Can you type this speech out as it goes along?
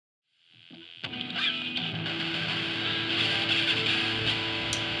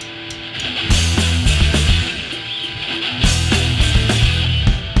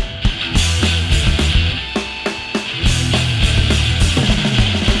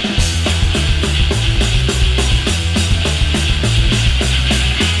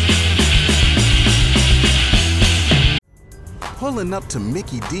Pulling up to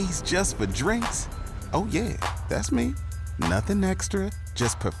Mickey D's just for drinks? Oh yeah, that's me. Nothing extra,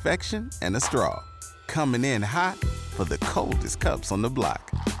 just perfection and a straw. Coming in hot for the coldest cups on the block.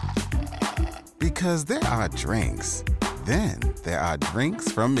 Because there are drinks. Then there are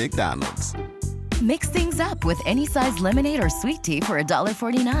drinks from McDonald's. Mix things up with any size lemonade or sweet tea for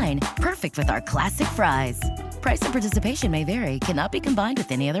 $1.49. Perfect with our classic fries. Price and participation may vary. Cannot be combined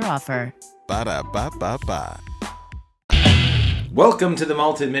with any other offer. Ba-da-ba-ba-ba. Welcome to the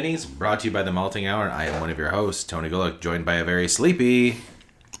Malted Minis, brought to you by the Malting Hour. I am one of your hosts, Tony Golick, joined by a very sleepy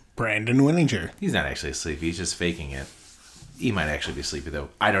Brandon Winninger. He's not actually sleepy, he's just faking it. He might actually be sleepy, though.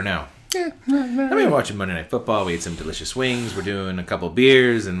 I don't know. Yeah, I've been watching Monday Night Football. We ate some delicious wings. We're doing a couple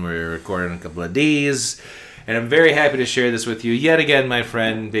beers, and we're recording a couple of Ds. And I'm very happy to share this with you yet again, my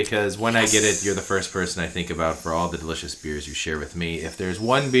friend, because when I get it, you're the first person I think about for all the delicious beers you share with me. If there's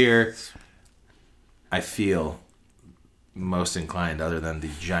one beer I feel most inclined, other than the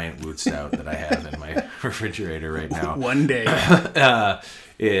giant Wood Stout that I have in my refrigerator right now, one day,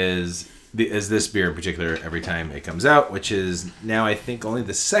 is this beer in particular every time it comes out, which is now I think only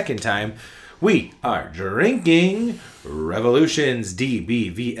the second time we are drinking Revolution's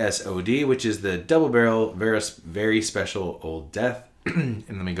DBVSOD, which is the double barrel very special Old Death. And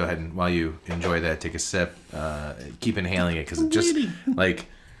let me go ahead and, while you enjoy that, take a sip, keep inhaling it, because it just like,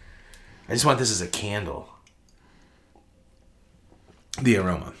 I just want this as a candle. The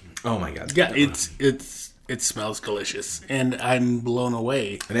aroma, oh my god! Yeah, it smells delicious, and I'm blown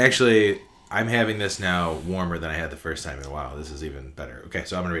away. And actually, I'm having this now warmer than I had the first time in a while. This is even better. Okay,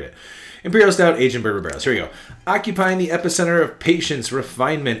 so I'm going to read it. Imperial Stout, aged in bourbon barrels. Here we go. Occupying the epicenter of patience,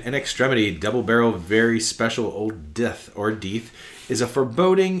 refinement, and extremity, double barrel very special Old Death, or Death, is a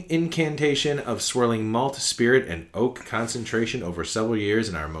foreboding incantation of swirling malt, spirit, and oak concentration over several years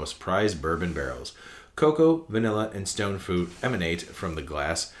in our most prized bourbon barrels. Cocoa, vanilla, and stone fruit emanate from the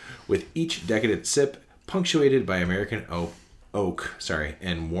glass, with each decadent sip punctuated by American oak,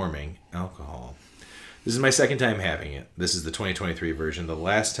 and warming alcohol. This is my second time having it. This is the 2023 version. The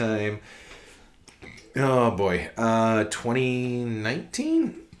last time,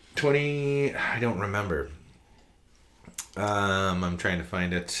 2019? I don't remember. I'm trying to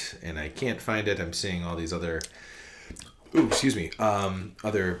find it, and I can't find it. I'm seeing all these other,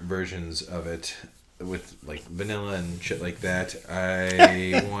 other versions of it with like vanilla and shit like that.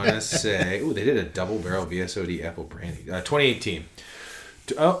 I want to say, they did a double barrel VSOD apple brandy. 2018.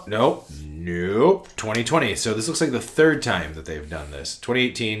 Oh, nope. 2020. So this looks like the third time that they've done this.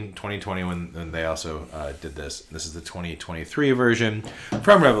 2018, 2020, when they also did this. This is the 2023 version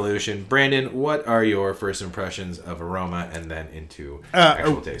from Revolution. Brandon, what are your first impressions of aroma and then into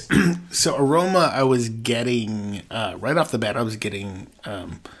actual taste? So aroma, I was getting, right off the bat, I was getting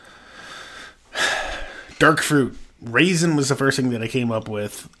dark fruit. Raisin was the first thing that I came up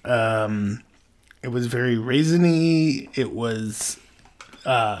with. It was very raisiny. It was...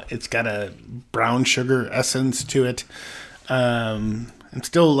 it's got a brown sugar essence to it. I'm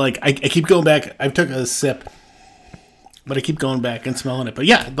still like, I keep going back. I took a sip, but I keep going back and smelling it. But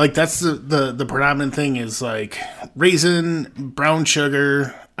yeah, like that's the predominant thing is like raisin, brown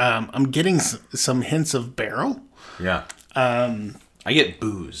sugar. I'm getting some hints of barrel. Yeah. I get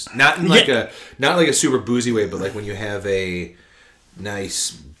booze, not in like not like a super boozy way, but like when you have a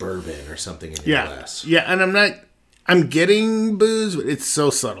nice bourbon or something in your glass. Yeah, and I'm getting booze, but it's so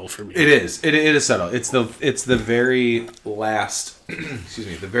subtle for me. It is. It is subtle. It's the very last. Excuse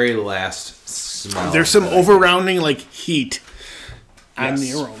me. The very last smell. There's some overrounding like heat on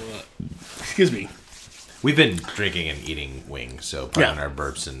the aroma. Excuse me. We've been drinking and eating wings, so pardon our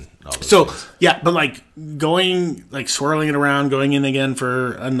burps and all those things. Yeah, but like going, like swirling it around, going in again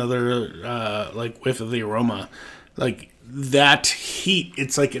for another like whiff of the aroma, like that heat.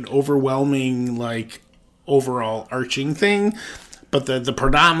 It's like an overwhelming like overall arching thing, but the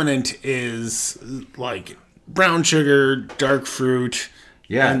predominant is like brown sugar, dark fruit,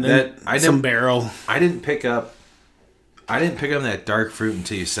 and then some barrel. I didn't pick up that dark fruit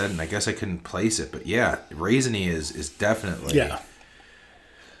until you said it, and I guess I couldn't place it, but yeah, raisiny is definitely. Yeah.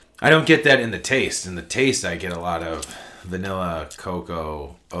 I don't get that in the taste. In the taste, I get a lot of vanilla,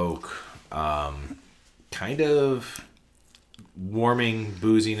 cocoa, oak, kind of warming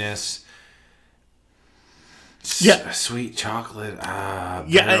booziness. Sweet chocolate,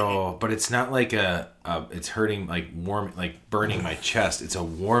 barrel, but it's not like it's hurting, like warm, like burning my chest. It's a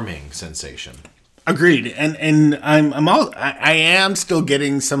warming sensation. Agreed, and I am still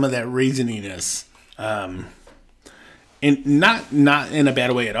getting some of that raisininess, and not in a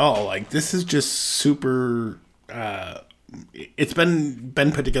bad way at all. Like this is just super. It's been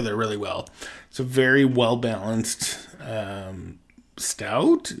put together really well. It's a very well balanced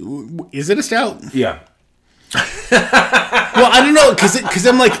stout. Is it a stout? Yeah. Well, I don't know because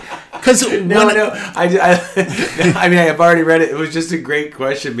I'm like No. I mean, I've already read it. It was just a great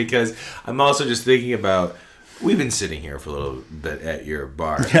question because I'm also just thinking about. We've been sitting here for a little bit at your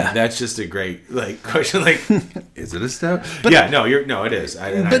bar. Yeah. That's just a great question. Like, is it a stout? But, yeah, it is.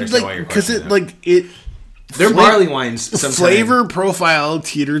 I understand why you're questioning that. Their barley wines sometimes flavor profile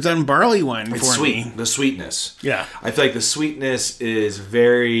teeters on barley wine it's for sweet. me. The sweetness. Yeah. I feel like the sweetness is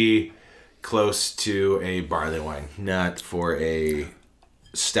very close to a barley wine, not for a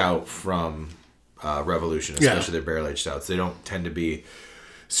stout from Revolution, especially their barrel aged stouts. They don't tend to be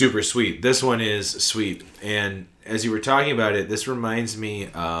super sweet. This one is sweet. And as you were talking about it, this reminds me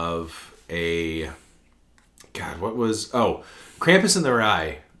of Krampus in the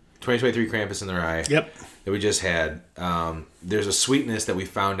Rye. 2023 Krampus in the Rye. Yep. That we just had. There's a sweetness that we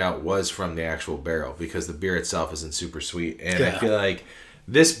found out was from the actual barrel because the beer itself isn't super sweet. And I feel like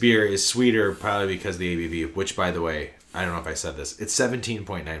this beer is sweeter probably because of the ABV, which, by the way, I don't know if I said this. It's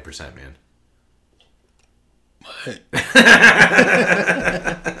 17.9%, man.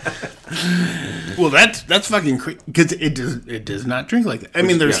 Well, that's fucking crazy because it does not drink like that. I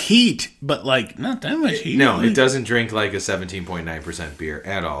mean, there's heat, but like not that much heat. No, it doesn't drink like a 17.9% beer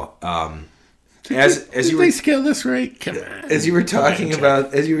at all. Did they scale this right? Come on. As you were talking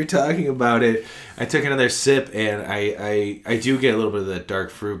about it, I took another sip and I do get a little bit of that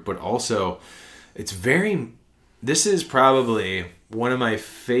dark fruit, but also this is probably one of my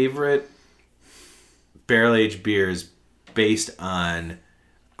favorite barrel aged beers based on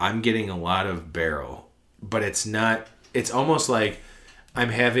I'm getting a lot of barrel, but it's almost like I'm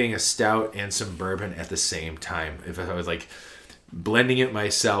having a stout and some bourbon at the same time. If I was like blending it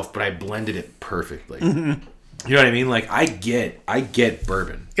myself, but I blended it perfectly. Mm-hmm. You know what I mean? Like I get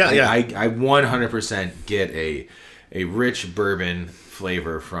bourbon. Yeah, I 100% get a rich bourbon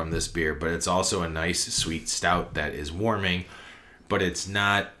flavor from this beer, but it's also a nice sweet stout that is warming, but it's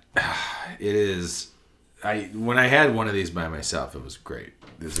not. It is. When I had one of these by myself, it was great.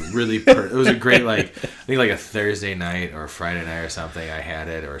 It was a really, it was a great I think like a Thursday night or a Friday night or something. I had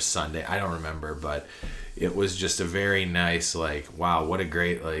it or Sunday. I don't remember, but it was just a very nice wow, what a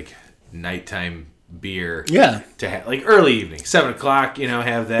great nighttime beer. Yeah. To have early evening, 7:00.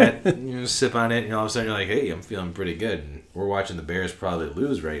 Have that, sip on it, and all of a sudden you're like, hey, I'm feeling pretty good. And we're watching the Bears probably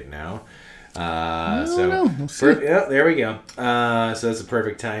lose right now. There we go. So that's the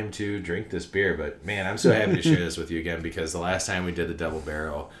perfect time to drink this beer. But man, I'm so happy to share this with you again because the last time we did the double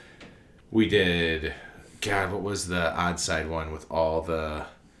barrel, we did. God, what was the odd side one with all the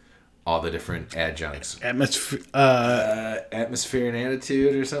different adjuncts? Atmosphere and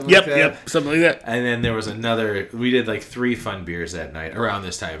attitude or something like that. Yep, something like that. And then there was another. We did 3 fun beers that night around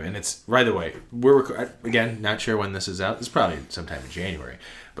this time, and it's by the way, we're again not sure when this is out. It's probably sometime in January,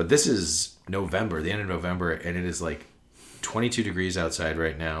 but this is November, the end of November, and it is 22 degrees outside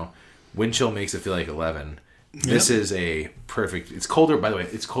right now. Wind chill makes it feel like 11. Yep. This is a perfect. It's colder, by the way.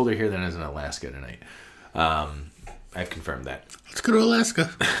 It's colder here than it is in Alaska tonight. I've confirmed that. Let's go to Alaska.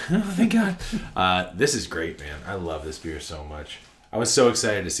 Oh, thank God. This is great, man. I love this beer so much. I was so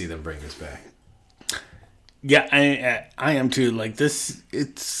excited to see them bring this back. Yeah, I am too. Was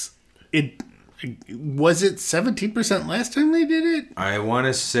it 17% last time they did it? I want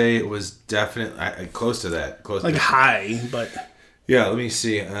to say it was definitely close to that. High, but... Yeah, let me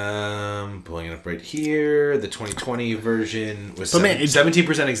see. Pulling it up right here. The 2020 version was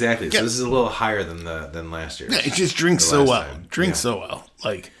 17% exactly. Yeah. So this is a little higher than last year. Yeah, it just drinks so well. So well.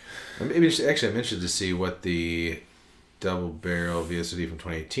 Maybe actually I'm interested to see what the double barrel VSOD from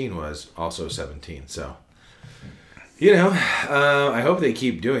 2018 was. Also 17. So, I hope they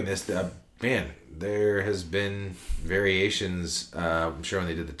keep doing this. Man, there has been variations. I'm sure when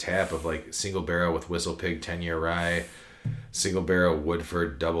they did the tap of single barrel with Whistle Pig 10-year rye. Single barrel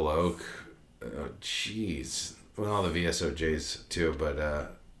Woodford double oak. Oh, jeez. Well, all the VSOJs too, but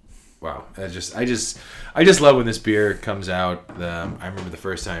wow. I just love when this beer comes out. I remember the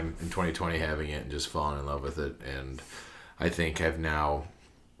first time in 2020 having it and just falling in love with it, and I think I've now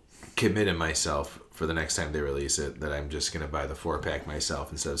committed myself for the next time they release it that I'm just gonna buy the 4-pack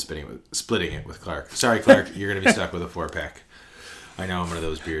myself instead of splitting it with Clark. Sorry, Clark, you're gonna be stuck with a 4-pack. I know I'm one of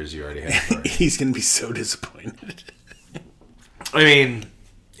those beers you already have. He's gonna be so disappointed. I mean,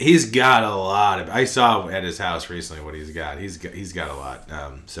 he's got a lot of. I saw at his house recently what he's got. He's got a lot.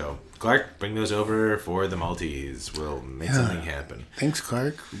 So Clark, bring those over for the Maltese. We'll make something happen. Thanks,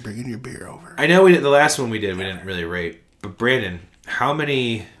 Clark, for bringing your beer over. I know the last one we didn't really rate. But Brandon, how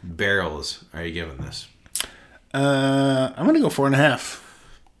many barrels are you giving this? I'm gonna go 4.5.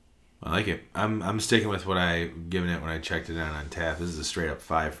 I like it. I'm sticking with what I given it when I checked it out on tap. This is a straight up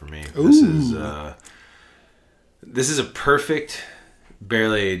 5 for me. Ooh. This is a perfect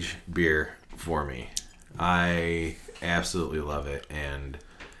barrel age beer for me. I absolutely love it, and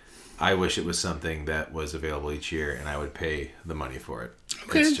I wish it was something that was available each year, and I would pay the money for it.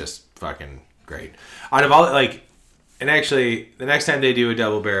 Okay. It's just fucking great. Out of all, like, and actually, the next time they do a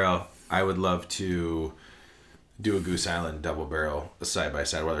double barrel, I would love to do a Goose Island double barrel side by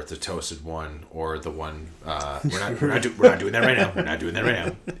side, whether it's a toasted one or the one. We're not doing that right now. We're not doing that right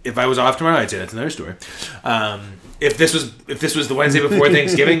now. If I was off tomorrow, I'd say that's another story. If this was the Wednesday before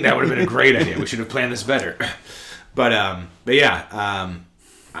Thanksgiving, that would have been a great idea. We should have planned this better. But yeah,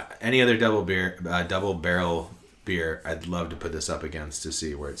 any other double barrel beer, I'd love to put this up against to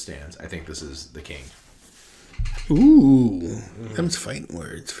see where it stands. I think this is the king. Ooh, them's fighting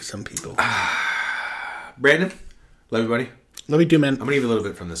words for some people. Brandon, love you, buddy. Love you too, man. I'm gonna give you a little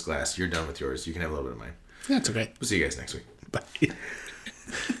bit from this glass. You're done with yours. You can have a little bit of mine. That's okay. We'll see you guys next week. Bye.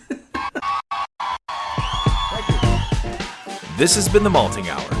 This has been The Malting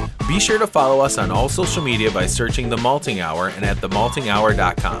Hour. Be sure to follow us on all social media by searching The Malting Hour and at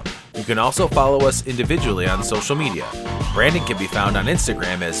themaltinghour.com. You can also follow us individually on social media. Brandon can be found on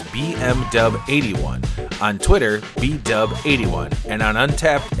Instagram as BMDub81, on Twitter, BDub81, and on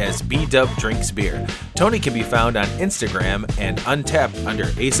Untapped as BDubDrinksBeer. Tony can be found on Instagram and Untapped under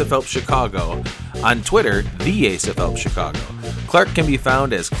Ace of Help Chicago, on Twitter, The Ace of Help Chicago. Clark can be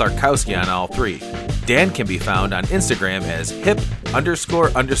found as Clarkowski on all three. Dan can be found on Instagram as hip__hops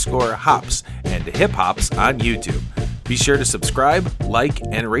and hip hops on YouTube. Be sure to subscribe, like,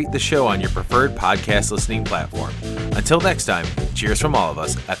 and rate the show on your preferred podcast listening platform. Until next time, cheers from all of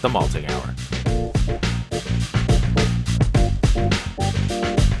us at The Malting Hour.